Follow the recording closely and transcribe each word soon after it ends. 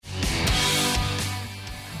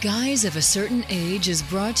Guys of a Certain Age is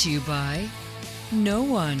brought to you by no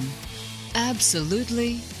one.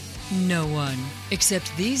 Absolutely no one.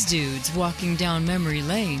 Except these dudes walking down memory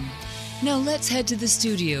lane. Now let's head to the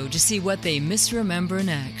studio to see what they misremember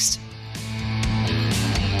next.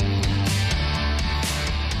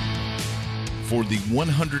 For the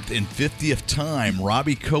 150th time,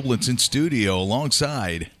 Robbie Koblenz in studio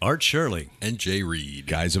alongside Art Shirley and Jay Reed.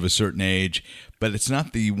 Guys of a Certain Age. But it's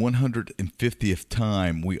not the 150th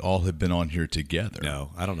time we all have been on here together. No,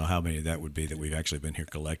 I don't know how many that would be that we've actually been here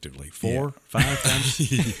collectively. 4, 5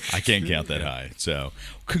 times? I can't count that high. So,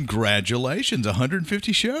 congratulations,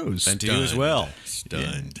 150 shows. And to you as well.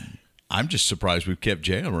 Stunned. Yeah. I'm just surprised we've kept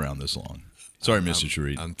Jay around this long. Sorry, Mr.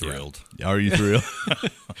 Reed. I'm thrilled. Yeah. Are you thrilled?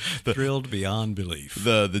 Thrilled beyond belief.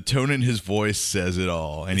 The tone in his voice says it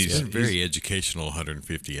all, and He's very educational.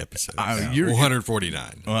 150 episodes.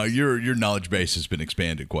 149. Your knowledge base has been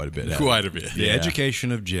expanded quite a bit. Quite a bit. The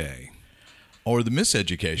education of Jay. Or the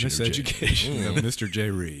miseducation of Mr.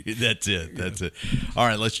 Jay Reed. That's it. All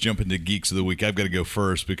right, let's jump into Geeks of the Week. I've got to go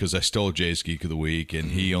first because I stole Jay's Geek of the Week,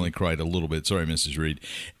 and he only cried a little bit. Sorry, Mrs. Reed.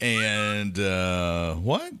 And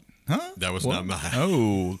what? Huh? That was not mine.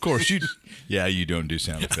 Oh, of course. You don't do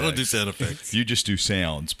sound effects. I don't do sound effects. You just do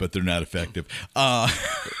sounds, but they're not effective.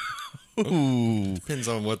 Depends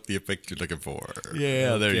on what the effect you're looking for.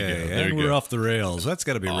 Yeah, there you go. And we're off the rails. That's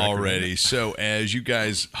got to be already. So as you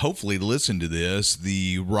guys hopefully listen to this,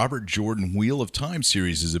 the Robert Jordan Wheel of Time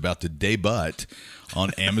series is about to debut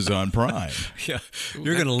on Amazon Prime. Yeah,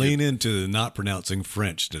 you're going to lean into not pronouncing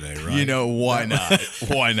French today, right? You know, why not?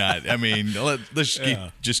 Why not? I mean, let's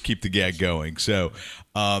just keep the gag going. So,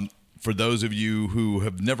 for those of you who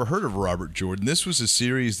have never heard of Robert Jordan, this was a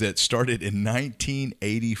series that started in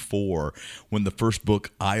 1984 when the first book,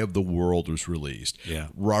 Eye of the World, was released. Yeah.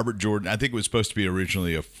 Robert Jordan, I think it was supposed to be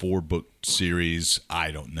originally a 4-book series. I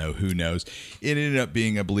don't know. Who knows? It ended up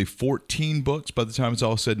being, I believe, 14 books by the time it's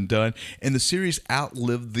all said and done. And the series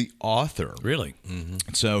outlived the author. Really?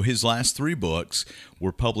 Mm-hmm. So his last 3 books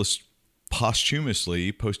were published posthumously.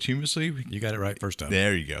 You got it right first time.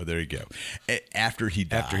 There you go. After he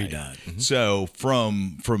died. Mm-hmm. So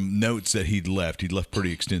from notes that he'd left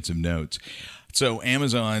pretty extensive notes. So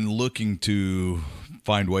Amazon, looking to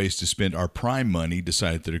find ways to spend our Prime money,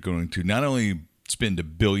 decided that they're going to not only spend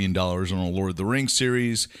 $1 billion on a Lord of the Rings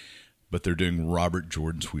series, but they're doing Robert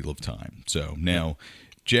Jordan's Wheel of Time. So now,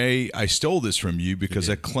 Jay, I stole this from you because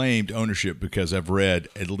I claimed ownership because I've read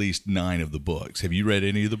at least 9 of the books. Have you read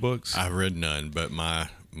any of the books? I've read none, but my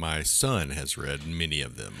son has read many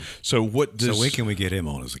of them. So what does... So when can we get him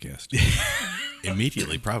on as a guest?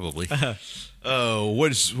 Immediately, probably. What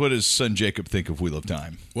does son Jacob think of Wheel of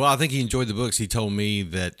Time? Well, I think he enjoyed the books. He told me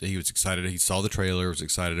that he was excited. He saw the trailer, was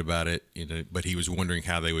excited about it, but he was wondering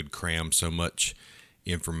how they would cram so much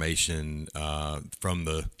information from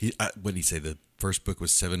the... what did he say? The first book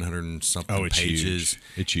was 700 and something pages.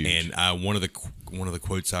 It's huge. And one of the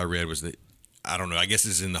quotes I read was that, I don't know, I guess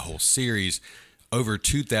it's in the whole series, over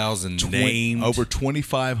 2,000 named, over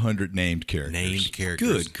 2,500 named characters. Named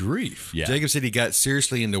characters. Good grief! Yeah. Jacob said he got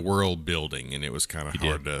seriously into world building, and it was kind of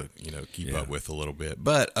hard to keep up with a little bit.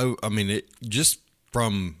 But I mean, it just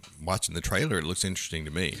from watching the trailer, it looks interesting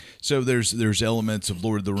to me. So there's elements of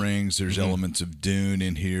Lord of the Rings, there's elements of Dune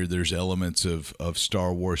in here, there's elements of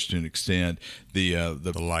Star Wars to an extent. The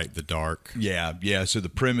light, the dark. Yeah. So the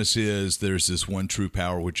premise is there's this one true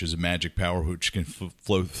power, which is a magic power, which can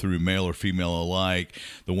flow through male or female alike.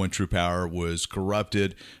 The one true power was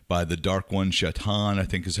corrupted by the Dark One, Shatan, I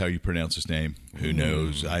think is how you pronounce his name. Who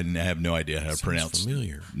knows? I have no idea how to pronounce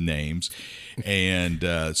names.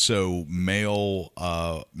 And so male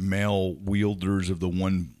wielders of the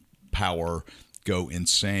one power go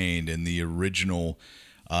insane, and the original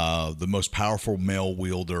the most powerful male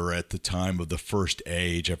wielder at the time of the First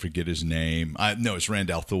Age, I forget his name. No, it's Rand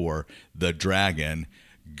al'Thor, the dragon,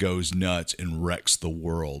 goes nuts and wrecks the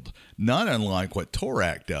world. Not unlike what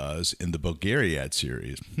Torak does in the Bulgariad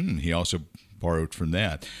series. He also borrowed from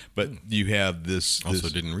that. But you have this... Also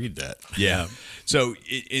didn't read that. Yeah. So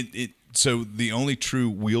so the only true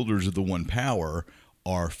wielders of the one power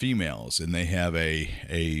are females, and they have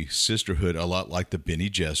a sisterhood a lot like the Bene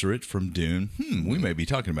Gesserit from Dune. We may be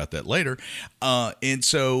talking about that later. And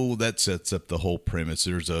so that sets up the whole premise.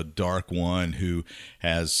 There's a Dark One who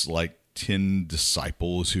has like 10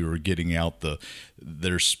 disciples who are getting out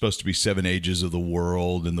there's supposed to be 7 ages of the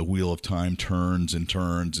world, and the Wheel of Time turns and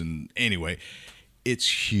turns. And anyway,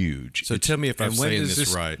 it's huge. So tell me if I'm saying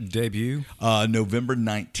this right. Debut? November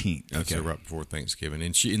 19th. Okay, so right before Thanksgiving.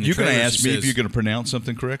 And you're going to ask me if you're going to pronounce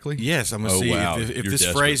something correctly? Yes, I'm going to see wow. if this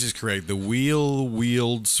phrase is correct. The wheel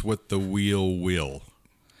wields what the wheel will.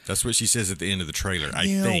 That's what she says at the end of the trailer. I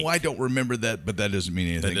You think. know, I don't remember that, but that doesn't mean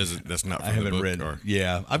anything. That's not from I haven't the book. read. Or,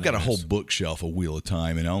 Yeah, I've got a whole bookshelf of Wheel of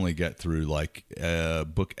Time, and I only got through like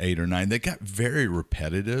book 8 or 9. They got very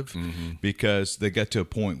repetitive because they got to a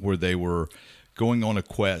point where they were going on a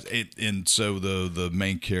quest, and so the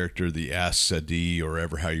main character, the Aes Sedai, or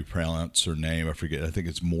ever how you pronounce her name, I forget. I think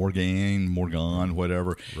it's Morgan,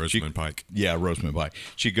 whatever. Rosamund Pike. Yeah, Rosamund Pike.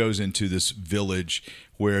 She goes into this village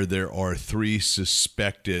where there are 3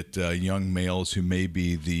 suspected young males who may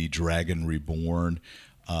be the Dragon Reborn.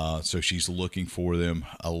 So she's looking for them,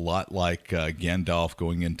 a lot like Gandalf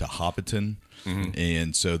going into Hobbiton.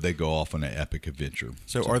 And so they go off on an epic adventure.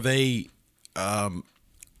 So are they?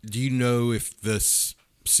 Do you know if this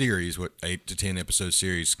series, what 8 to 10 episode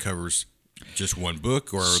series, covers just one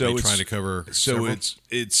book, or are they trying to cover? So several?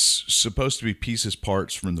 it's supposed to be pieces,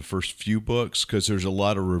 parts from the first few books, because there's a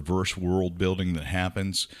lot of reverse world building that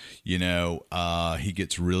happens. You know, he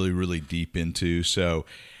gets really, really deep into. So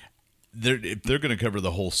if they're going to cover the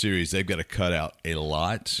whole series, they've got to cut out a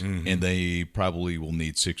lot, and they probably will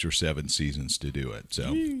need 6 or 7 seasons to do it.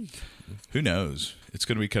 So who knows? It's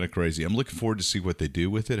going to be kind of crazy. I'm looking forward to see what they do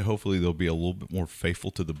with it. Hopefully, they'll be a little bit more faithful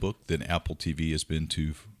to the book than Apple TV has been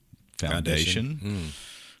to Foundation.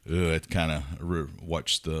 It kind of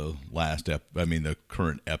watched the the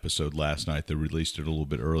current episode last night. They released it a little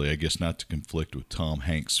bit early, I guess, not to conflict with Tom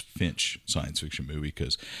Hanks' Finch science fiction movie,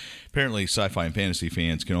 because apparently sci-fi and fantasy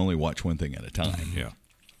fans can only watch one thing at a time. Yeah.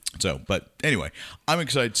 So, but anyway, I'm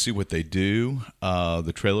excited to see what they do.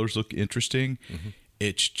 The trailers look interesting.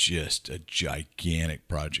 It's just a gigantic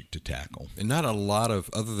project to tackle. And not a lot of,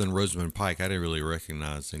 other than Rosamund Pike, I didn't really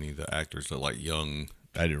recognize any of the actors that like young,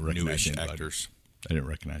 I didn't recognize newish anybody. actors. I didn't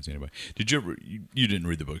recognize anybody. Did you ever? You didn't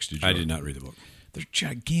read the books, did you? I did not read the book. They're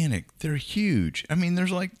gigantic. They're huge. I mean,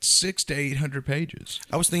 there's like 600 to 800 pages.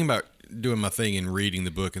 I was thinking about doing my thing and reading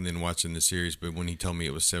the book and then watching the series, but when he told me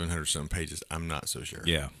it was 700 some pages, I'm not so sure.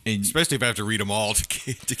 Yeah. And Especially if I have to read them all to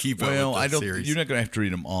keep up with the I don't. series. You're not going to have to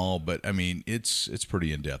read them all, but I mean, it's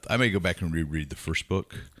pretty in depth. I may go back and reread the first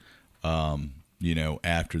book.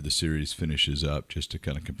 After the series finishes up, just to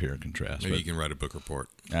kind of compare and contrast. Maybe you can write a book report.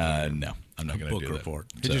 No, I'm not going to do Book that. report.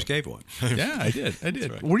 He So- just gave one. Yeah, I did.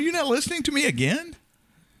 right. Were you not listening to me again?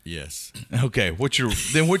 Yes. Okay, what's your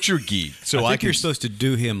geek? So I think you're supposed to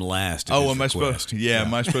do him last. at Oh, his am I request. supposed? Yeah,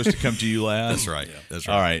 am I supposed to come to you last? That's right. That's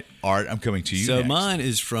right. All right, Art, I'm coming to you. So next. mine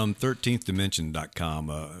is from 13thdimension.com,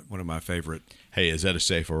 one of my favorite. Hey, is that a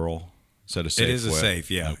safe, Earl? Is that a safe? It is a web? safe,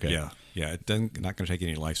 yeah. Okay. Yeah. It doesn't, not going to take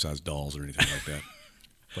any life-size dolls or anything like that.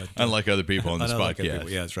 But, Unlike other people on this unlike other podcast. people.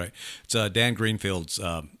 Yeah, that's right. It's Dan Greenfield's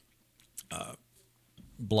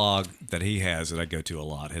blog that he has that I go to a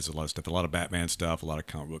lot. Has a lot of stuff, a lot of Batman stuff, a lot of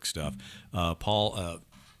comic book stuff. Paul,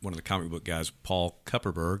 one of the comic book guys, Paul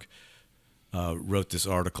Kupperberg, wrote this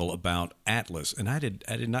article about Atlas, and I did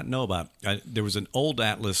not know about. There was an old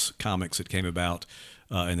Atlas comics that came about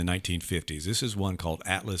in the 1950s. This is one called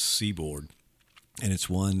Atlas Seaboard, and it's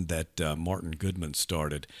one that Martin Goodman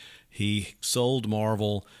started. He sold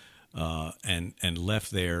Marvel and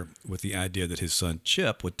left there with the idea that his son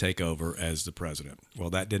Chip would take over as the president. Well,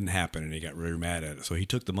 that didn't happen, and he got really mad at it. So he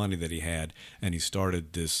took the money that he had, and he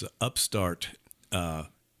started this upstart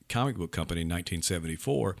comic book company in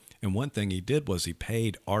 1974. And one thing he did was he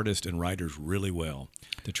paid artists and writers really well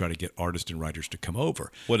to try to get artists and writers to come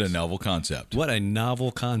over. What a novel concept. What a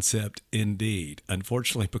novel concept indeed.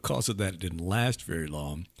 Unfortunately, because of that, it didn't last very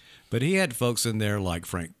long. But he had folks in there like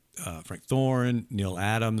Frank Thorne, Neil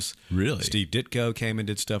Adams, Really? Steve Ditko came and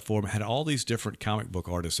did stuff for him. Had all these different comic book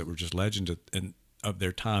artists that were just legends of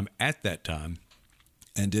their time at that time,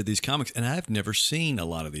 and did these comics. And I've never seen a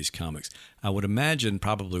lot of these comics. I would imagine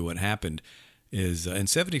probably what happened is in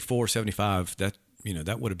 74, 75, that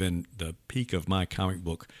would have been the peak of my comic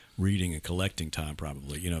book reading and collecting time,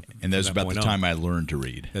 probably. And that's about the time I learned to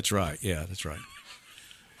read. That's right. Yeah, that's right.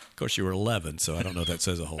 Of course, you were 11, so I don't know if that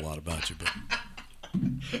says a whole lot about you, but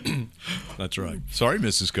that's right. Sorry,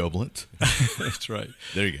 Mrs. Koblenz. That's right.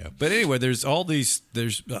 There you go. But anyway, there's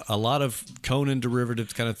a lot of Conan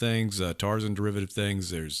derivative kind of things, Tarzan derivative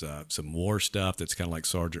things. There's some war stuff that's kind of like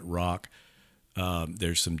Sergeant Rock.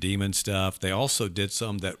 There's some demon stuff. They also did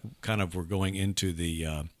some that kind of were going into the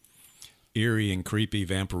eerie and creepy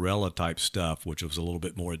Vampirella type stuff, which was a little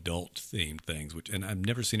bit more adult themed things. And I've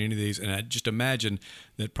never seen any of these. And I just imagine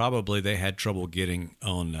that probably they had trouble getting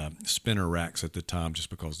on spinner racks at the time just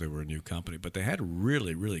because they were a new company. But they had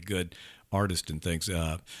really, really good artists and things.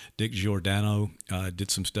 Dick Giordano did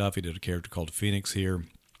some stuff. He did a character called Phoenix here.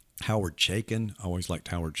 Howard Chaykin. I always liked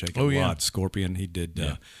Howard Chaykin a lot. Yeah. Scorpion. He did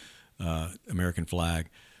American Flag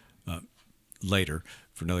later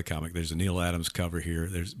for another comic. There's a Neil Adams cover here.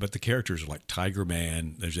 But the characters are like Tiger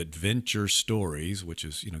Man. There's Adventure Stories, which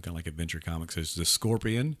is kind of like Adventure Comics. There's the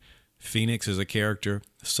Scorpion. Phoenix is a character.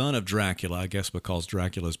 Son of Dracula. I guess because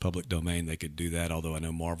Dracula's public domain, they could do that. Although I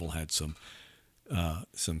know Marvel had some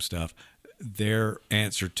stuff. Their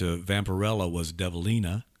answer to Vampirella was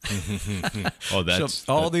Devilina. Oh, that's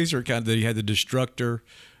so all these are kind of. You had the Destructor,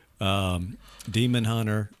 Demon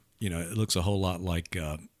Hunter. It looks a whole lot like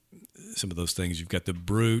some of those things. You've got the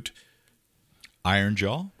Brute, Iron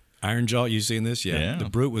Jaw. Iron Jaw. You seen this? Yeah. The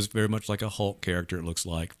Brute was very much like a Hulk character. It looks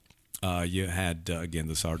like. You had again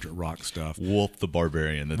the Sergeant Rock stuff. Wolf the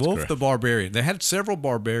Barbarian. That's Wolf correct. the Barbarian. They had several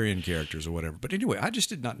barbarian characters or whatever. But anyway, I just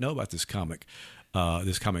did not know about this comic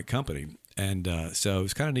company, and so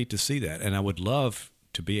it's kind of neat to see that. And I would love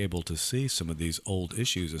to be able to see some of these old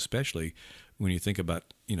issues, especially when you think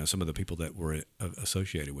about some of the people that were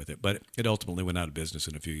associated with it. But it ultimately went out of business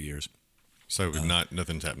in a few years. So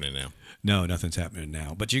nothing's happening now. No, nothing's happening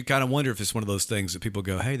now. But you kind of wonder if it's one of those things that people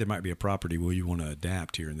go, hey, there might be a property where you want to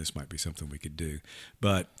adapt here, and this might be something we could do.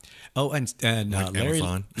 But like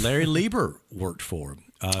Larry Lieber worked for him,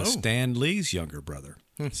 Stan Lee's younger brother.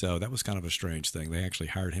 So that was kind of a strange thing. They actually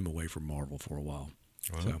hired him away from Marvel for a while.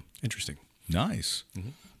 Wow. So interesting. Nice. Mm-hmm.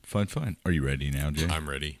 Fun. Are you ready now, Jay? I'm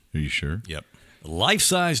ready. Are you sure? Yep.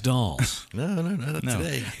 Life-size dolls. No, not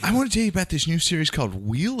today. I want to tell you about this new series called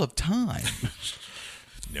Wheel of Time.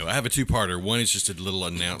 No, I have a two-parter. One is just a little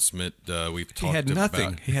announcement we've talked about. He had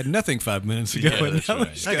nothing. He had nothing 5 minutes ago. Yeah, that's right.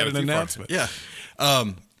 He's got an announcement. Yeah.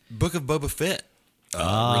 Book of Boba Fett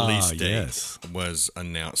release date was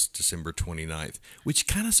announced December 29th, which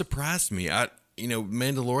kind of surprised me.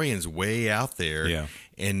 Mandalorian's way out there. Yeah.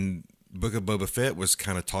 And Book of Boba Fett was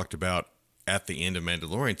kind of talked about at the end of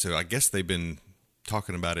Mandalorian, so I guess they've been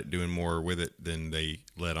talking about it, doing more with it than they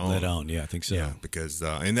let on. Yeah, I think so. Yeah, because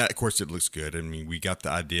and that, of course, it looks good. I mean, we got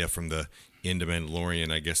the idea from the end of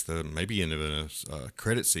Mandalorian, I guess maybe end of a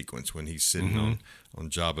credit sequence when he's sitting on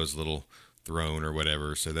Jabba's little throne or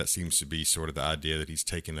whatever. So that seems to be sort of the idea that he's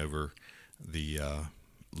taken over the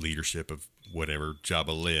leadership of whatever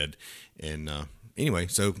Jabba led. And anyway,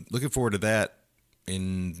 so looking forward to that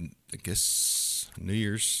in, I guess, New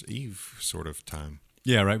Year's Eve sort of time.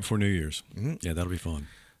 Yeah, right before New Year's. Mm-hmm. Yeah, that'll be fun.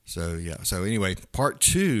 So, yeah. So, anyway, part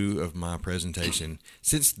 2 of my presentation.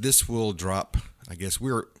 Since this will drop, I guess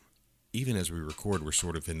even as we record, we're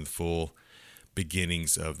sort of in the full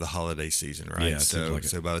beginnings of the holiday season, right? Yeah, it seems like it.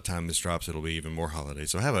 So by the time this drops, it'll be even more holidays.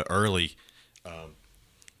 So, I have an early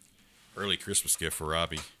Christmas gift for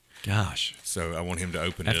Robbie. Gosh. So, I want him to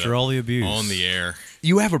open it after all the abuse on the air.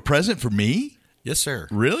 You have a present for me? Yes, sir.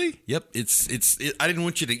 Really? Yep. I didn't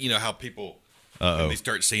want you to, how people, when they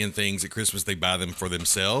start seeing things at Christmas, they buy them for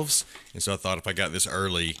themselves. And so I thought if I got this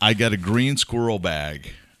early. I got a green squirrel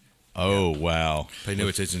bag. Oh, wow. Pay no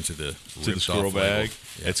attention to the squirrel bag.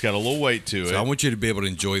 Yeah. It's got a little weight to it. So I want you to be able to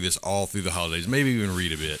enjoy this all through the holidays. Maybe even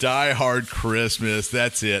read a bit. Die Hard Christmas.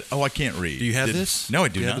 That's it. Oh, I can't read. Do you have this? No, I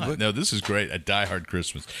do have not. the book? No, this is great. A Die Hard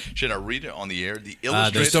Christmas. Should I read it on the air? The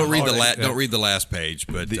illustrated. Just don't read the last page,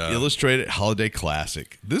 but the illustrated holiday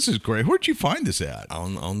classic. This is great. Where'd you find this at?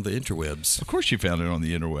 On the interwebs. Of course, you found it on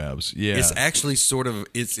the interwebs. Yeah, it's actually sort of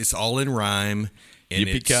it's all in rhyme. And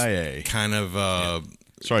Yippee-ki-yay. It's kind of.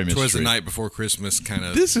 Sorry, Mr. 'Twas the Night Before Christmas kind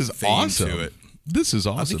of. This is awesome. To it. This is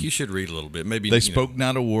awesome. I think you should read a little bit. Maybe they spoke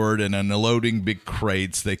not a word, and unloading big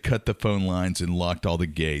crates, they cut the phone lines and locked all the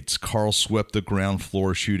gates. Carl swept the ground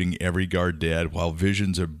floor, shooting every guard dead, while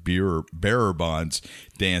visions of bearer bonds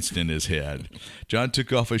danced in his head. John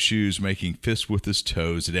took off his shoes, making fists with his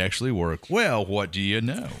toes. It actually worked. Well, what do you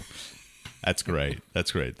know? That's great.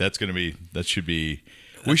 That's great. That should be.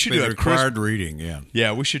 We should do a required reading,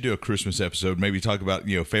 Yeah, we should do a Christmas episode. Maybe talk about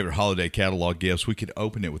favorite holiday catalog gifts. We could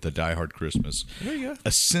open it with a Die Hard Christmas. There you go.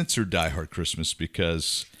 A censored Die Hard Christmas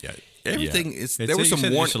because everything is. There was some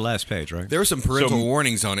the last page, right? There were some parental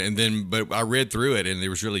warnings on it, but I read through it, and it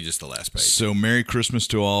was really just the last page. So Merry Christmas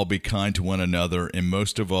to all. Be kind to one another, and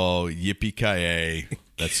most of all, yippee-ki-yay.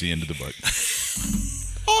 That's the end of the book.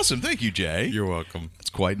 Awesome. Thank you, Jay. You're welcome.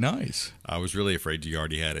 It's quite nice. I was really afraid you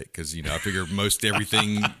already had it because, I figure most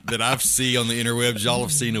everything that I've seen on the interwebs, y'all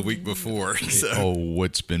have seen a week before. So. Oh,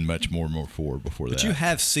 it's been much more before that. But you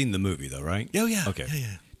have seen the movie, though, right? Oh, yeah. Okay.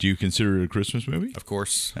 Yeah. Do you consider it a Christmas movie? Of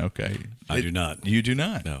course. Okay. I do not. You do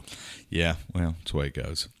not? No. Yeah, well, that's the way it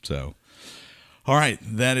goes. So, all right,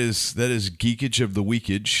 that is Geekage of the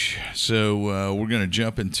Weekage. So we're going to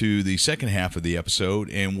jump into the second half of the episode,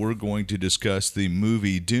 and we're going to discuss the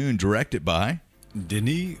movie Dune, directed by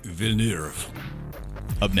Denis Villeneuve.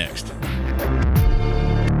 Up next.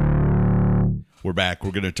 We're back.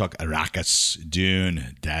 We're going to talk Arrakis,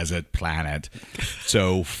 Dune, Desert Planet.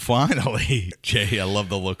 So finally, Jay, I love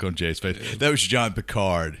the look on Jay's face. That was Jean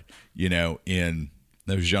Picard, that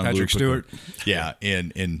was Jean-Luc Patrick Stewart. Yeah,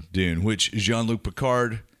 in Dune, which Jean-Luc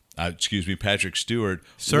Picard, Patrick Stewart. Patrick Stewart.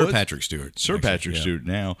 Sir actually, Patrick Stewart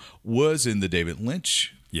now was in the David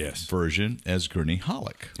Lynch Yes. version as Gurney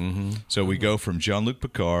Halleck. Mm-hmm. So we go from Jean-Luc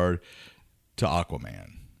Picard to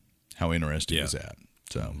Aquaman. How interesting is that?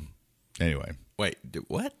 So anyway. Wait,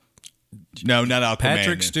 what? No, not Aquaman.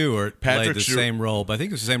 Patrick Stewart played the Stewart- same role, but I think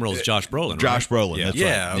it was the same role as Josh Brolin. Josh right? Brolin. Yeah. That's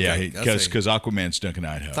Yeah, right. okay. Yeah, That's because Aquaman's Duncan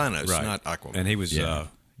Idaho. Thanos, Right. not Aquaman. And he was, Yeah.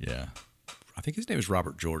 I think his name is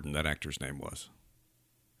Robert Jordan. That actor's name was.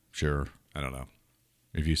 Sure. I don't know.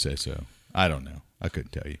 If you say so. I don't know. I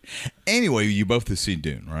couldn't tell you. Anyway, you both have seen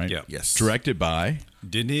Dune, right? Yeah. Yes. Directed by.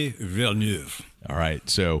 Denis Villeneuve. All right.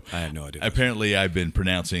 So I have no idea. Apparently, I've been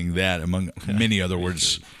pronouncing that, among many other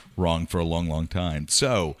words, wrong for a long, long time.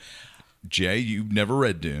 So, Jay, you've never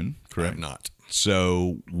read Dune, correct? I'm not.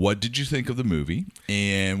 So, what did you think of the movie,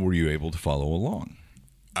 and were you able to follow along?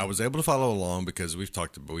 I was able to follow along because we've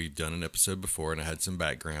done an episode before, and I had some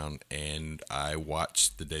background, and I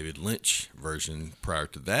watched the David Lynch version prior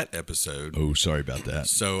to that episode. Oh, sorry about that.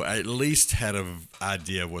 So I at least had an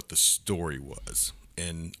idea of what the story was,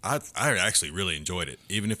 and I actually really enjoyed it,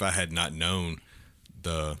 even if I had not known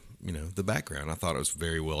the background. I thought it was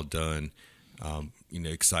very well done.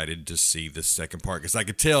 Excited to see the second part because I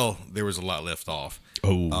could tell there was a lot left off.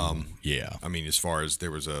 Oh, yeah. I mean, as far as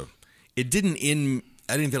it didn't end.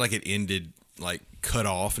 I didn't feel like it ended like cut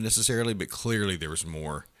off necessarily, but clearly there was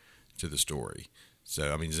more to the story.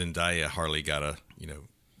 So I mean, Zendaya hardly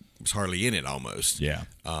was hardly in it almost. Yeah.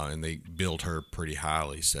 And they billed her pretty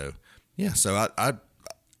highly. So yeah. So I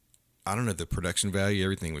don't know, the production value,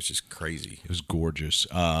 everything was just crazy. It was gorgeous.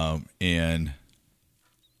 And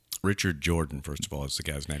Richard Jordan, first of all, is the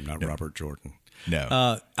guy's name, not Robert Jordan.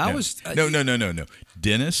 no. No.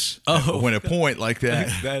 Dennis, when a point like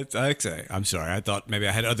that. I'm sorry. I thought maybe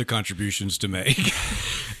I had other contributions to make.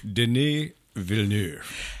 Denis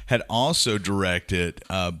Villeneuve had also directed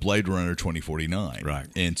Blade Runner 2049. Right.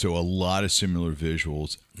 And so a lot of similar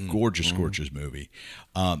visuals. Gorgeous movie.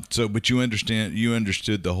 But you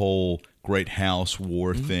understood the whole Great House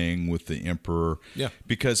War thing with the Emperor. Yeah.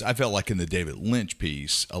 Because I felt like in the David Lynch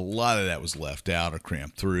piece, a lot of that was left out or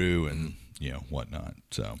cramped through and, whatnot.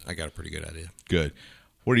 So I got a pretty good idea. good.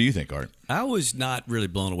 What do you think, Art? I was not really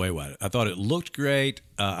blown away by it. I thought it looked great.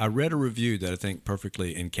 I read a review that I think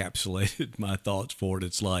perfectly encapsulated my thoughts for it.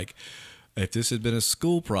 It's like, if this had been a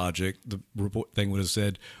school project, the report thing would have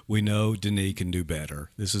said, we know Denis can do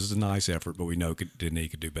better. This is a nice effort, but we know Denis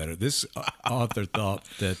could do better. This author thought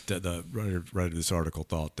that, the writer of this article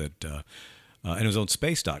thought that, and it was on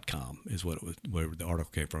space.com is what it was, where the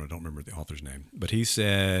article came from. I don't remember the author's name. But he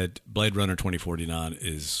said Blade Runner 2049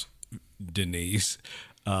 is Denis'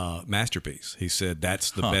 masterpiece. He said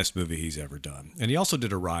that's the best movie he's ever done. And he also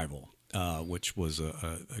did Arrival, which was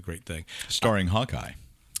a great thing. Starring Hawkeye.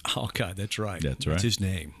 Hawkeye, that's right. That's right. That's his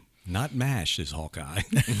name. Not MASH is Hawkeye.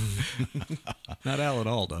 Not Alan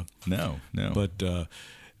Alda. No. But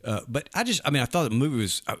I thought the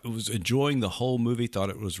movie I was enjoying the whole movie. Thought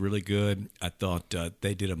it was really good. I thought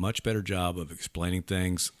they did a much better job of explaining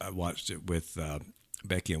things. I watched it with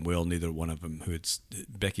Becky and Will. Neither one of them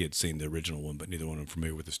Becky had seen the original one, but neither one of them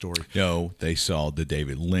familiar with the story. No, they saw the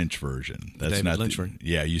David Lynch version. That's David not Lynch the, version?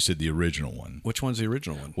 Yeah, you said the original one. Which one's the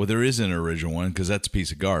original one? Well, there isn't an original one because that's a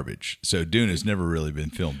piece of garbage. So Dune has never really been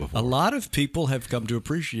filmed before. A lot of people have come to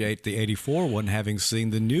appreciate the '84 one, having seen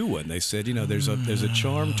the new one. They said, there's a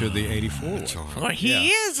charm to the '84 one. Well, he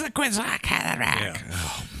is a Quizark Haderach.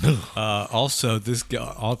 Yeah. Also, this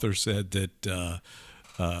author said that.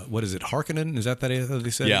 What is it? Harkonnen? Is that how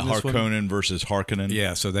they said? Yeah, it in this one? Harkonnen versus Harkonnen.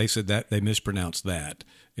 Yeah, so they said that they mispronounced that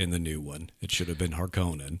in the new one. It should have been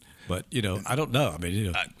Harkonnen, but I don't know. I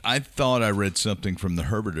mean, I thought I read something from the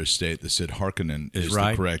Herbert estate that said Harkonnen is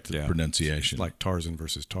right. the correct Yeah. pronunciation. It's like Tarzan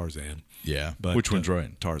versus Tarzan. Yeah, But, which one's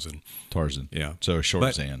right? Tarzan. Tarzan. Yeah. So a short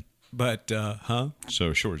But- Zan. But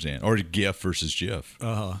So a short Zan, or GIF versus GIF.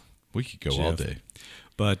 We could go all GIF. day.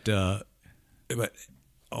 But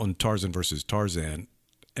on Tarzan versus Tarzan,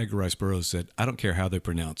 Edgar Rice Burroughs said, "I don't care how they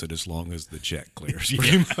pronounce it, as long as the check clears."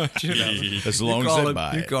 Pretty much, As long as they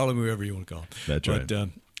buy you it. call him whoever you want to call him. That's right.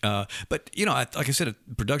 But like I said,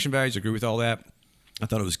 production values. I agree with all that. I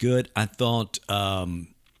thought it was good. I thought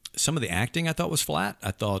some of the acting I thought was flat.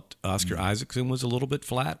 I thought Oscar Isaacson was a little bit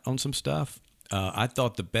flat on some stuff. I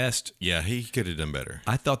thought the best. Yeah, he could have done better.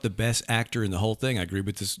 I thought the best actor in the whole thing. I agree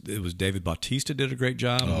with this. It was David Bautista did a great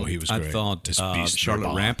job. Oh, he was I great. thought This beast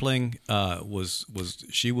Charlotte Rampling. Rampling was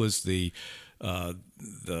the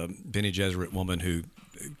the Bene Gesserit woman who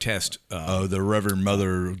test. The Reverend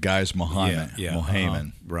Mother Guy's Mohammed.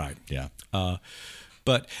 Mohammed. Right. Yeah.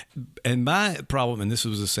 And my problem, and this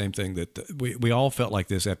was the same thing that we all felt like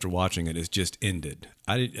this after watching it, is just ended.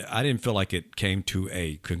 I didn't feel like it came to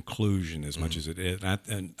a conclusion as much as it is.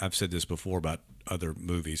 And I've said this before about other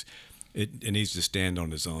movies. It needs to stand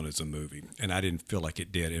on its own as a movie, and I didn't feel like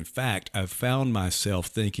it did. In fact, I found myself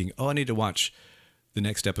thinking, I need to watch the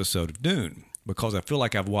next episode of Dune, because I feel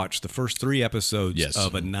like I've watched the first 3 episodes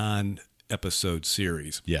of a 9-episode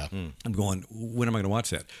series. Yeah. I'm going, when am I going to watch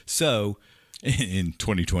that? So in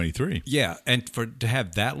 2023. Yeah, and to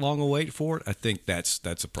have that long a wait for it, I think that's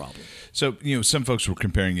a problem. So, some folks were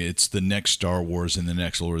comparing it's the next Star Wars and the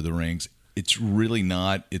next Lord of the Rings. It's really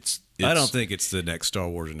not. I don't think it's the next Star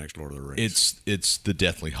Wars or next Lord of the Rings. It's the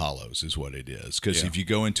Deathly Hallows is what it is. Because Yeah. if you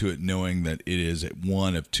go into it knowing that it is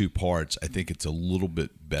one of 2 parts, I think it's a little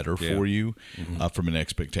bit better for you from an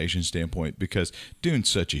expectation standpoint, because Dune's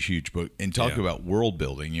such a huge book. And talk about world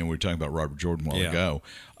building. We were talking about Robert Jordan a while ago.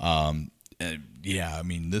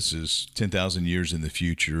 This is 10,000 years in the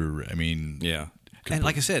future. And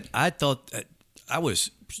like I said, I thought I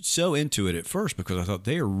was so into it at first because I thought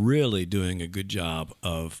they are really doing a good job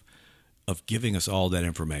of giving us all that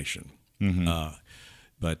information.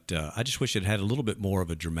 But I just wish it had a little bit more of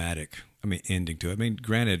a dramatic, ending to it.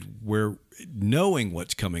 Granted, we're knowing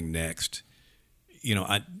what's coming next.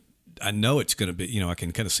 I know it's going to be. I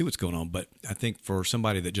can kind of see what's going on. But I think for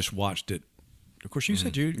somebody that just watched it, of course, you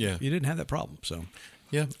said you didn't have that problem. So.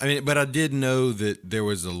 Yeah, but I did know that there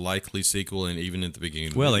was a likely sequel, and even at the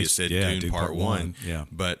beginning, they said Dune Part 1. Yeah,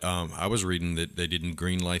 but I was reading that they didn't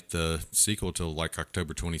greenlight the sequel till like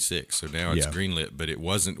October 26th, so now it's greenlit, but it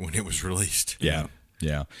wasn't when it was released. Yeah.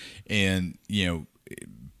 And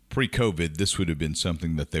pre-COVID, this would have been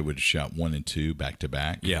something that they would have shot 1 and 2 back to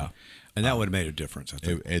back. Yeah, and that would have made a difference. I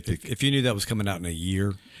think if you knew that was coming out in a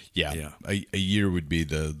year, a year would be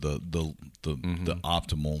the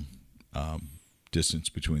optimal. Distance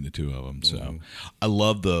between the 2 of them. So I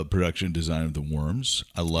love the production design of the worms.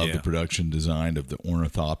 I love the production design of the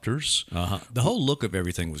ornithopters. The whole look of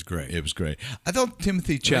everything was great. It was great. I thought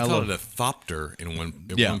Timothy They Chalamet. called it a thopter at one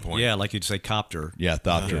point. Yeah, like you'd say copter. Yeah,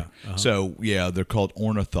 thopter. So they're called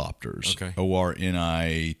ornithopters. Okay.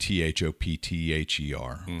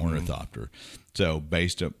 ORNITHOPTHER. Ornithopter. So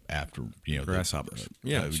based up after Grasshoppers.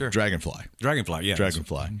 Dragonfly. Dragonfly.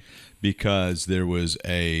 Dragonfly, because there was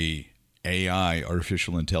a AI,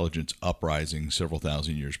 artificial intelligence, uprising several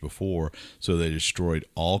thousand years before. So they destroyed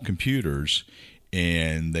all computers,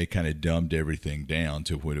 and they kind of dumbed everything down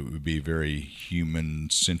to what it would be very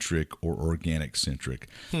human-centric or organic-centric.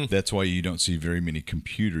 That's why you don't see very many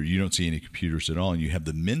You don't see any computers at all. And you have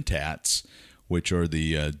the Mentats, which are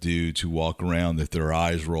the dudes who walk around that their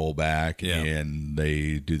eyes roll back and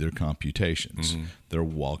they do their computations. They're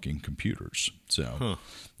walking computers. So,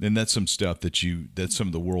 and that's some stuff that's some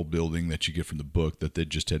of the world building that you get from the book that they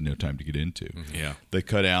just had no time to get into. Yeah. They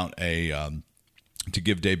cut out to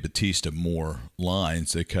give Dave Bautista more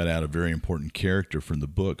lines, they cut out a very important character from the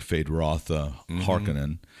book, Feyd-Rautha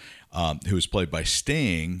Harkonnen, who was played by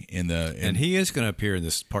Sting and he is going to appear in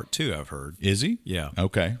this part 2, I've heard. Is he? Yeah.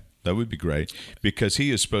 Okay. That would be great, because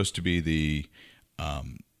he is supposed to be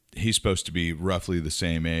he's supposed to be roughly the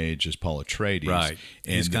same age as Paul Atreides. Right.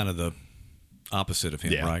 And he's kind of the opposite of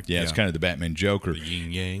him, right? Yeah, it's kind of the Batman Joker. The yin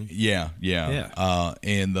yang. Yeah.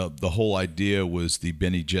 And the whole idea was the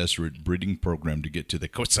Bene Gesserit breeding program to get to the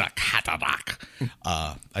Kwisatz Haderach.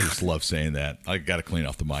 I just love saying that. I got to clean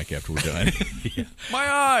off the mic after we're done. My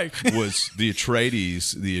eye was the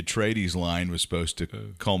Atreides line was supposed to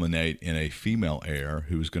culminate in a female heir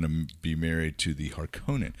who was going to be married to the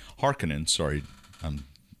Harkonnen. Sorry, I'm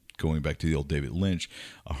going back to the old David Lynch,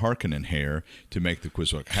 a Harkonnen heir to make the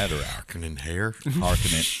Kwisatz Haderach. Harkonnen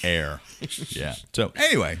heir. Yeah. So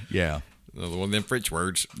anyway, Another one of them French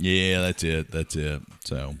words. Yeah, that's it.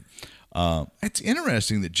 So it's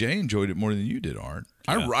interesting that Jay enjoyed it more than you did, Art.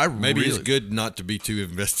 I Maybe really, it's good not to be too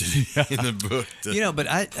invested in the book. But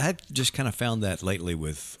I just kind of found that lately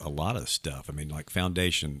with a lot of stuff. Like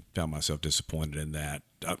Foundation, found myself disappointed in that.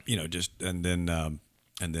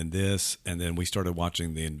 And then this, and then we started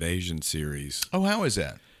watching the Invasion series. Oh, how is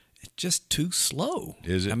that? It's just too slow.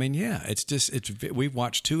 Is it? We've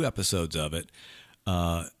watched 2 episodes of it.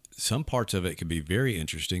 Some parts of it can be very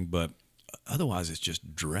interesting, but otherwise it's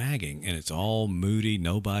just dragging and it's all moody.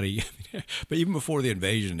 Nobody, but even before the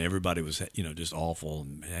invasion, everybody was just awful.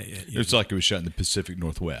 And, it's like it was shot in the Pacific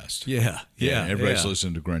Northwest. Yeah. Everybody's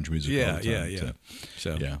listening to grunge music. all the time,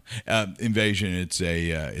 So Invasion.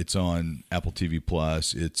 It's on Apple TV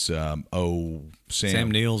Plus. It's Sam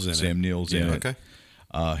Neill's in it. Sam Neill's in it. Okay.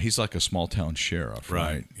 He's like a small town sheriff,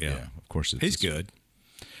 right? Yeah. Of course, he's good.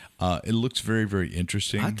 It looks very, very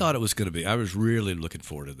interesting. I thought it was going to be. I was really looking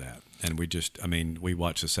forward to that. And we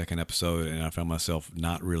watched the second episode, and I found myself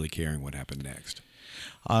not really caring what happened next.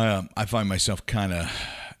 I find myself kind of.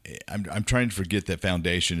 I'm trying to forget that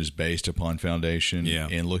Foundation is based upon Foundation,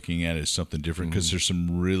 and looking at it as something different because there's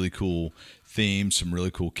some really cool themes, some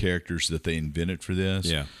really cool characters that they invented for this.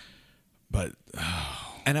 Yeah, but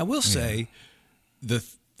and I will say,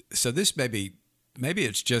 so this maybe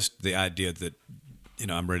it's just the idea that.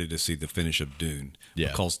 I'm ready to see the finish of Dune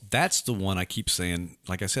because that's the one I keep saying.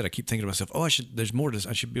 Like I said, I keep thinking to myself, there's more to.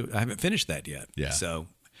 I haven't finished that yet. Yeah. So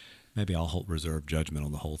maybe I'll reserve judgment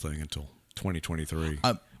on the whole thing until 2023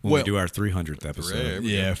 when we do our 300th episode.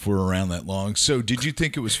 Yeah, if we're around that long. So, did you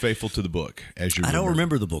think it was faithful to the book? I don't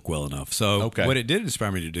remember the book well enough. So, what it did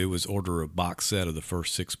inspire me to do was order a box set of the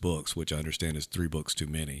first 6 books, which I understand is 3 books too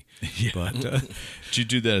many. But did you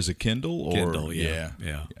do that as a Kindle or Kindle? Yeah.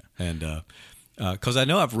 And because I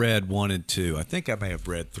know I've read 1 and 2. I think I may have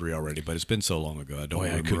read 3 already, but it's been so long ago. I don't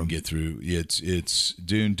remember. I couldn't get through. It's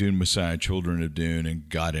Dune, Dune Messiah, Children of Dune, and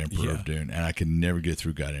God Emperor of Dune, and I can never get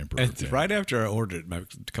through God Emperor of Dune. Right after I ordered it,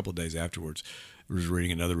 a couple of days afterwards, I was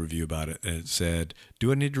reading another review about it, and it said,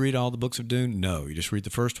 "Do I need to read all the books of Dune? No, you just read the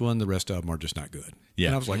first one. The rest of them are just not good." Yeah,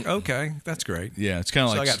 and I was like, "Okay, that's great." Yeah, it's kind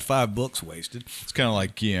of like I got 5 books wasted. It's kind of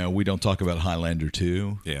like we don't talk about Highlander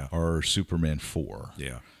 2, or Superman 4,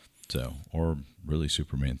 So, or really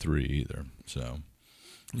Superman 3 either. So,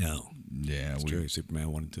 no. Yeah. It's true.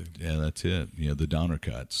 Superman 1 and 2. Yeah, that's it. The Donner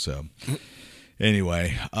cuts. So,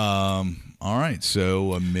 anyway, all right.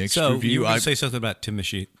 So, a mixed review. You were going to say something about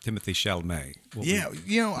Timothée Chalamet.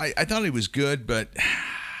 I thought he was good, but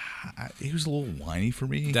he was a little whiny for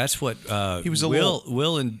me. That's what he was.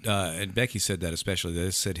 Will and Becky said that especially. They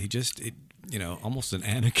said he just. Almost an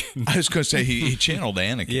Anakin. I was going to say he channeled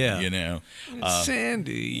Anakin.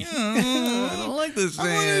 Sandy. I don't like the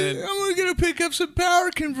sand. I'm going to pick up some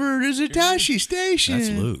power converters at Tashi Station. That's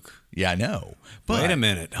Luke. Yeah, I know. But wait a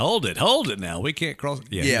minute. Hold it now. We can't cross.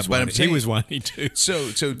 But I'm saying he was whiny too.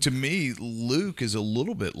 So to me, Luke is a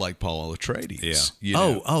little bit like Paul Atreides.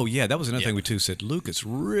 Yeah. Oh, yeah. That was another thing we too said. Lucas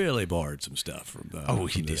really borrowed some stuff from.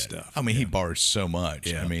 He did stuff. I mean, he borrowed so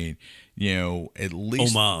much. Yeah. I mean, at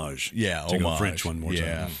least homage. Yeah, to homage. Go French one more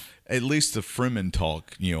time. At least the Fremen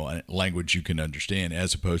talk, a language you can understand,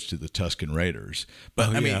 as opposed to the Tusken Raiders.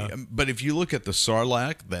 But but if you look at the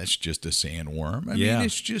Sarlacc, that's just a sandworm. I mean,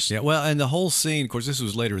 it's just Well, and the whole scene. Of course, this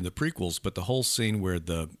was later in the prequels, but the whole scene where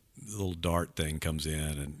the little dart thing comes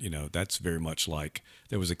in, and that's very much like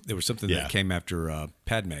there was something that came after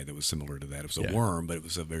Padme that was similar to that. It was a worm, but it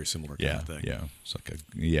was a very similar kind of thing. Yeah, it's like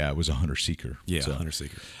it was a hunter seeker. Yeah, hunter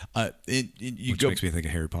seeker. Which makes me think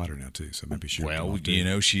of Harry Potter now too. So maybe she. Well,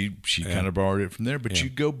 she kind of borrowed it from there. But you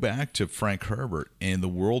go back to Frank Herbert and the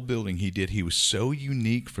world building he did. He was so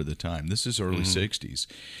unique for the time. This is early '60s,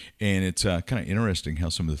 and it's kind of interesting how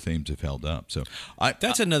some of the themes have held up. So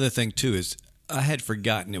that's another thing too. Is I had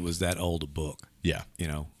forgotten it was that old a book. Yeah.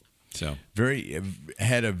 So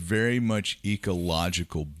had a very much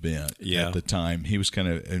ecological bent at the time. He was kind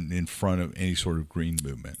of in front of any sort of green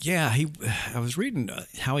movement. Yeah, I was reading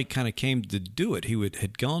how he kind of came to do it. He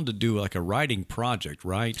had gone to do like a writing project,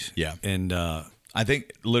 right? Yeah. And I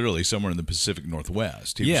think literally somewhere in the Pacific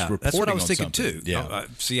Northwest. He was reporting that's what I was on thinking something. too. Yeah.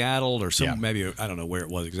 Seattle or maybe I don't know where it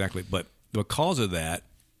was exactly, but because of that,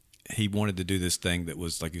 he wanted to do this thing that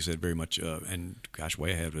was, like you said, very much,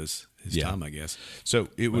 way ahead of his time, I guess. So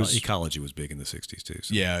ecology was big in the '60s too.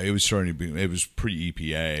 So. Yeah, it was starting to be. It was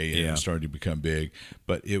pre-EPA, and it was starting to become big.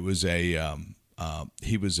 But it was he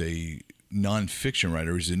was a nonfiction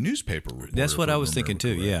writer. He was a newspaper reporter. That's what I was thinking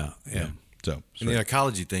too. Yeah. So and the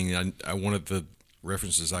ecology thing, one of the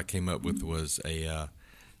references I came up with was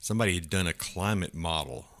somebody had done a climate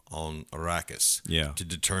model on Arrakis to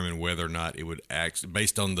determine whether or not it would act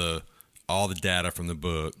based on all the data from the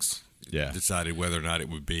books. Decided whether or not it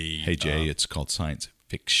would be. Hey Jay, it's called science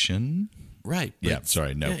fiction, right?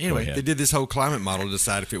 Sorry, no. Anyway, they did this whole climate model to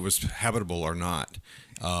decide if it was habitable or not.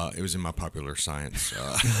 It was in my popular science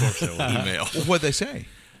email. What'd they say?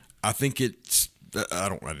 I think it's. I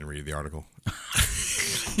didn't read the article.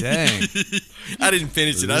 Dang. I didn't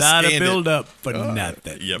finish it. A I lot of scanned build it. up for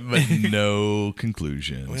nothing. Yep. but no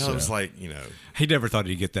conclusion. Well, so. it was like, He never thought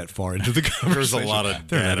he'd get that far into the conversation. there's a lot of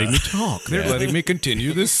They're data. letting me talk. They're letting me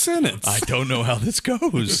continue this sentence. I don't know how this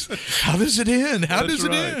goes. How does it end? How That's does it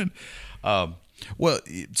right. end? Well,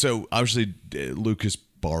 so obviously Lucas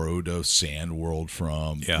borrowed a Sand World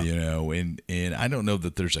from, Yeah. and I don't know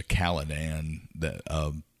that there's a Caladan that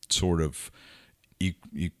sort of.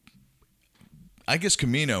 I guess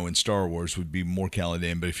Camino in Star Wars would be more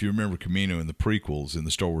Caladan, but if you remember Camino in the prequels, in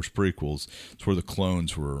the Star Wars prequels, it's where the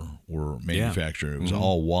clones were manufactured. It was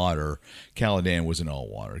all water. Caladan wasn't all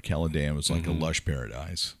water. Caladan was like a lush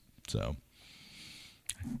paradise. So,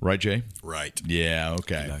 right, Jay? Right. Yeah.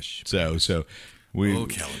 Okay. Lush. So we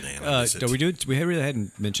Caladan. I miss it. We really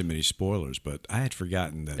hadn't mentioned many spoilers, but I had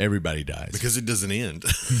forgotten that. everybody dies Because it doesn't end.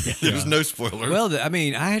 There's no spoiler. Well, I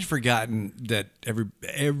mean, I had forgotten that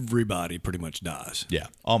everybody pretty much dies. Yeah,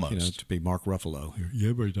 almost. To be Mark Ruffalo. Yeah,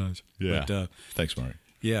 everybody dies. Yeah. But, Thanks, Mark.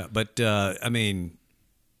 yeah, but I mean,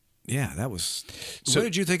 yeah, that was. So, what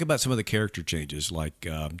did you think about some of the character changes, like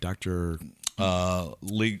Dr.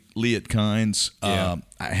 Liet Kynes. Yeah.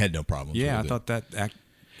 I had no problem. Yeah, I with it. thought that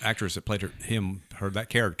actress that played that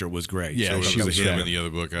character was great. Yeah, so she That was was him fab. in the other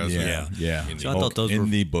book. I was Yeah. in the- So I thought those in were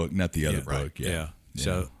the book, not the other yeah, book. Yeah.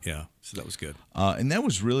 So so that was good. And that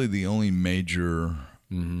was really the only major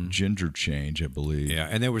gender change, I believe. Yeah,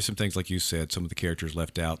 and there were some things like you said. Some of the characters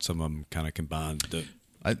left out. Some of them kind of combined the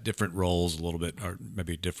different roles a little bit, or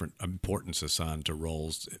maybe different importance assigned to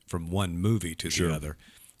roles from one movie to the other.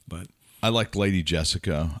 But I liked Lady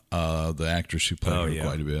Jessica, the actress who played her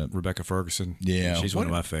quite a bit. Rebecca Ferguson. Yeah, she's one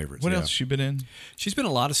of my favorites. What yeah. else has she been in? She's been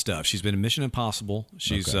in a lot of stuff. She's been in Mission Impossible.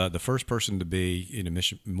 She's the first person to be in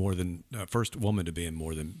a first woman to be in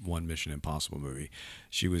more than one Mission Impossible movie.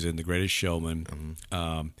 She was in The Greatest Showman.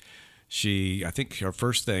 I think her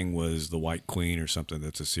first thing was The White Queen or something.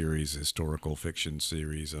 That's a series, historical fiction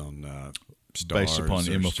series on Stars. Based upon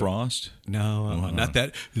or Emma Star- Frost? No, not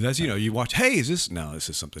that. That's you watch. Hey, is this? No, this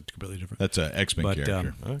is something completely different. That's an X-Men But,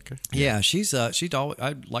 character. Okay. Yeah, she's always.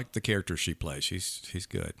 I like the character she plays. She's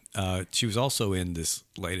good. She was also in this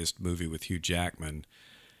latest movie with Hugh Jackman,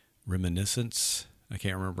 Reminiscence. I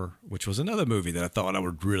can't remember, which was another movie that I thought I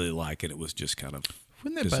would really like, and it was just kind of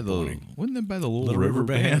Wasn't that by the Little, Little River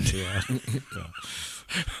Band? Yeah,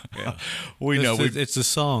 We know. it's a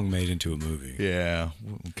song made into a movie. Yeah,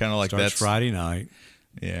 kind of like Starts that's Friday night.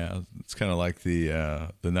 Yeah, it's kind of like the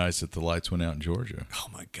nights that the lights went out in Georgia. Oh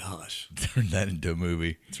my gosh, Turned that into a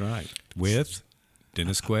movie. that's right. With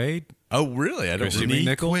Dennis Quaid, Oh, really? I don't Christy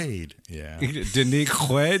remember. McNichol, Quaid. Yeah. Denise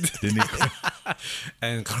Quaid, Didn't he?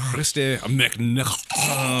 and Christy McNichol.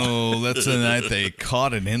 Oh, that's the night they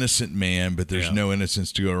caught an innocent man, but there's Yeah. no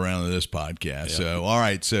innocence to go around in this podcast. So, all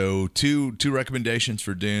right. So, two recommendations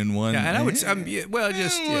for Dune. One. Yeah, and I would. I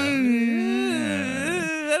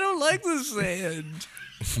don't like the sand.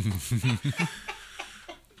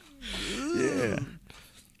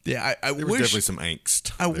 Yeah, I There was wish definitely some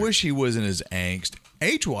angst. I wish he wasn't as angst.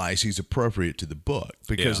 Age-wise, he's appropriate to the book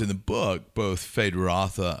because Yeah. in the book, both Phaedra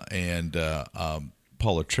Rotha and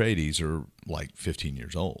Paul Atreides are like 15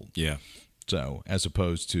 years old. Yeah. So, as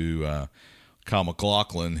opposed to Kyle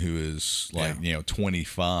MacLachlan, who is like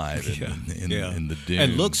 25 in the Dune,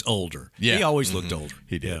 And looks older. Yeah. He always looked older.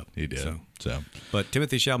 he did, Yeah. he did. So, But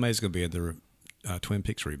Timothy Chalamet is going to be in the Twin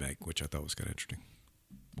Peaks remake, which I thought was kind of interesting.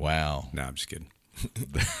 wow. No, I'm just kidding.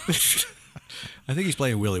 I think he's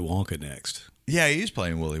playing Willy Wonka next. Yeah, he's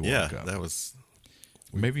playing Willy Wonka. Yeah, that was.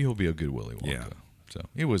 Maybe he'll be a good Willy Wonka. Yeah. So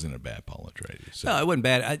he wasn't a bad Paul Atreides. So. No, it wasn't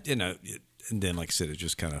bad. And then, like I said, it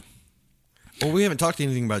just kind of. Well, we haven't talked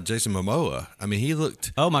anything about Jason Momoa. I mean, he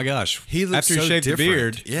looked. Oh my gosh! He looked after so he shaved different. the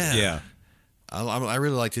beard. Yeah. Yeah. I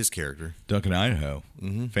really liked his character. Duncan Idaho,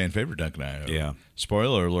 fan favorite Duncan Idaho. Yeah.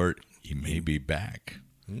 Spoiler alert: he may be back.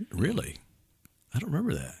 Really? I don't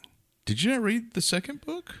remember that. Did you not read the second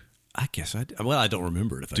book, I guess I. Well, I don't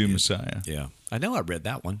remember it. If I Dune did. Messiah? Yeah, I know I read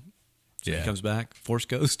that one. So Yeah. he comes back, Force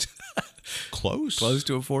Ghost, Close. close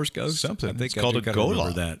to a Force Ghost. Something. I think It's I called do a kinda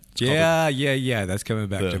remember Golem. that. It's called Yeah. That's coming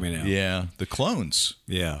back to me now. Yeah, the clones.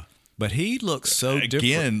 Yeah. But he looks so different.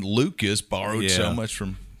 Again, Lucas borrowed so Yeah. much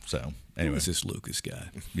from. So Who anyway, is this Lucas guy?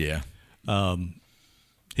 yeah.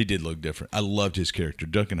 He did look different. I loved his character.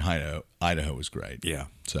 Duncan Idaho was great. Yeah.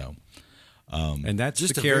 So And that's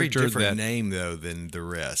Just the a very character different that. name though than the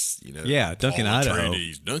rest. Yeah, Duncan Paul Idaho.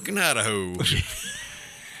 Atreides, Duncan Idaho.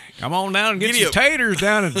 Come on down and get Giddy some up. taters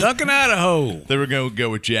down in Duncan, Idaho. they were going to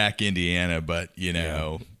go with Jack, Indiana, but you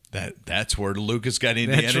know, That's where Lucas got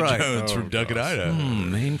Indiana right. Jones from Duck and Idaho.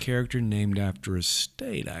 Main character named after a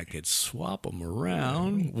state. I could swap them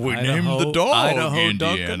around. We Idaho- named the dog Idaho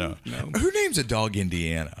Indiana. Duncan? No. Who names a dog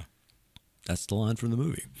Indiana? That's the line from the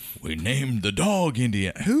movie. We named the dog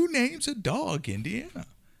Indiana. Who names a dog Indiana?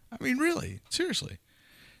 I mean, really, seriously.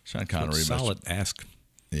 Sean Connery Solid ask.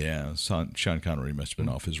 Sean Connery must have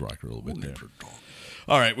been off his rocker a little bit there.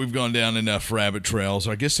 All right, we've gone down enough rabbit trails.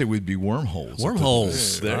 I guess they would be wormholes.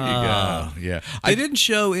 Wormholes. There you go. Yeah. They didn't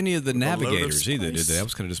show any of the navigators of either, did spice. they? I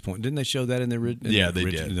was kind of disappointed. Didn't they show that in the They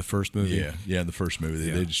did. in the first movie? Yeah, in the first movie.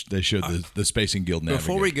 Yeah. They showed the Spacing Guild navigator.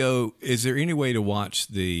 Before we go, is there any way to watch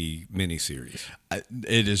the miniseries?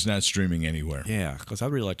 It is not streaming anywhere. Yeah, because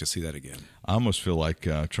I'd really like to see that again. I almost feel like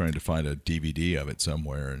trying to find a DVD of it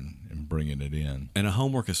somewhere and bringing it in. And a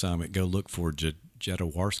homework assignment: go look for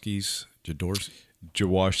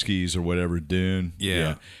Jaworski's or whatever Dune.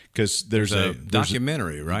 Yeah. Because there's a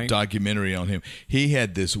documentary, right? Documentary on him. He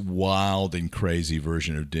had this wild and crazy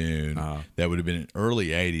version of Dune that would have been in early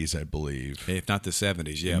 80s, I believe. If not the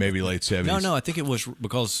 70s, yeah. Maybe late 70s. No, I think it was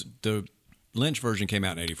because the Lynch version came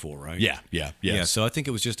out in 84, right? Yeah. Yeah, so I think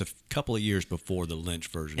it was just a couple of years before the Lynch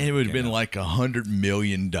version. And it would have came been out. like $100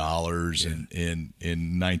 million in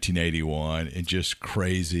 1981 and just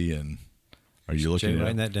crazy. And are you looking at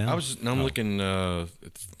writing that down? I'm looking.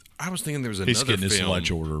 I was thinking there was another He's getting his film.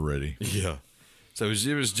 lunch order ready. Yeah. So it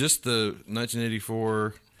was just the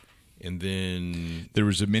 1984, and then There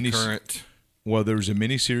was a current. Well, there was a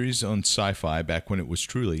miniseries on Sci-Fi back when it was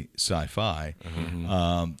truly Sci-Fi,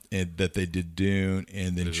 and that they did Dune,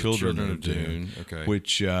 and then There's a Children Children of of Dune, Dune, okay.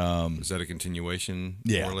 which Is that a continuation?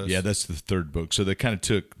 more or less? yeah, that's the third book. So they kind of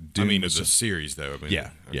took Dune. I mean, was it's a series, though. I mean,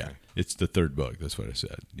 yeah, okay. it's the third book. That's what I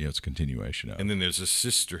said. It's a continuation of. And then there's a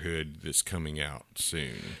Sisterhood that's coming out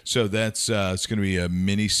soon. So that's it's going to be a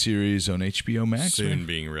miniseries on HBO Max. Soon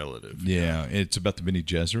being relative. Yeah, it's about the Bene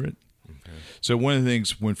Gesserit. So one of the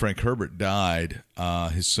things when Frank Herbert died,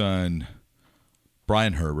 his son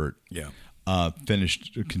Brian Herbert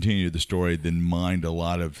continued the story, then mined a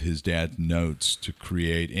lot of his dad's notes to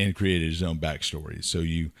created his own backstory. So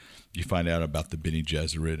you find out about the Bene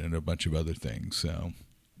Gesserit and a bunch of other things. So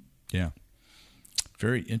yeah,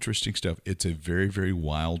 very interesting stuff. It's a very, very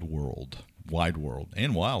wide world, I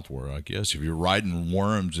guess. If you're riding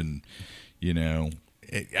worms and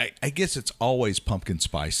I guess it's always pumpkin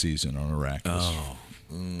spice season on Arrakis. Oh,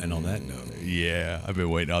 and on that note, Yeah, I've been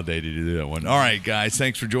waiting all day to do that one. All right, guys,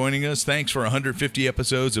 thanks for joining us. Thanks for 150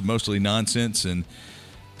 episodes of mostly nonsense and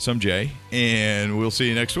some Jay, and we'll see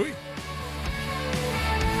you next week.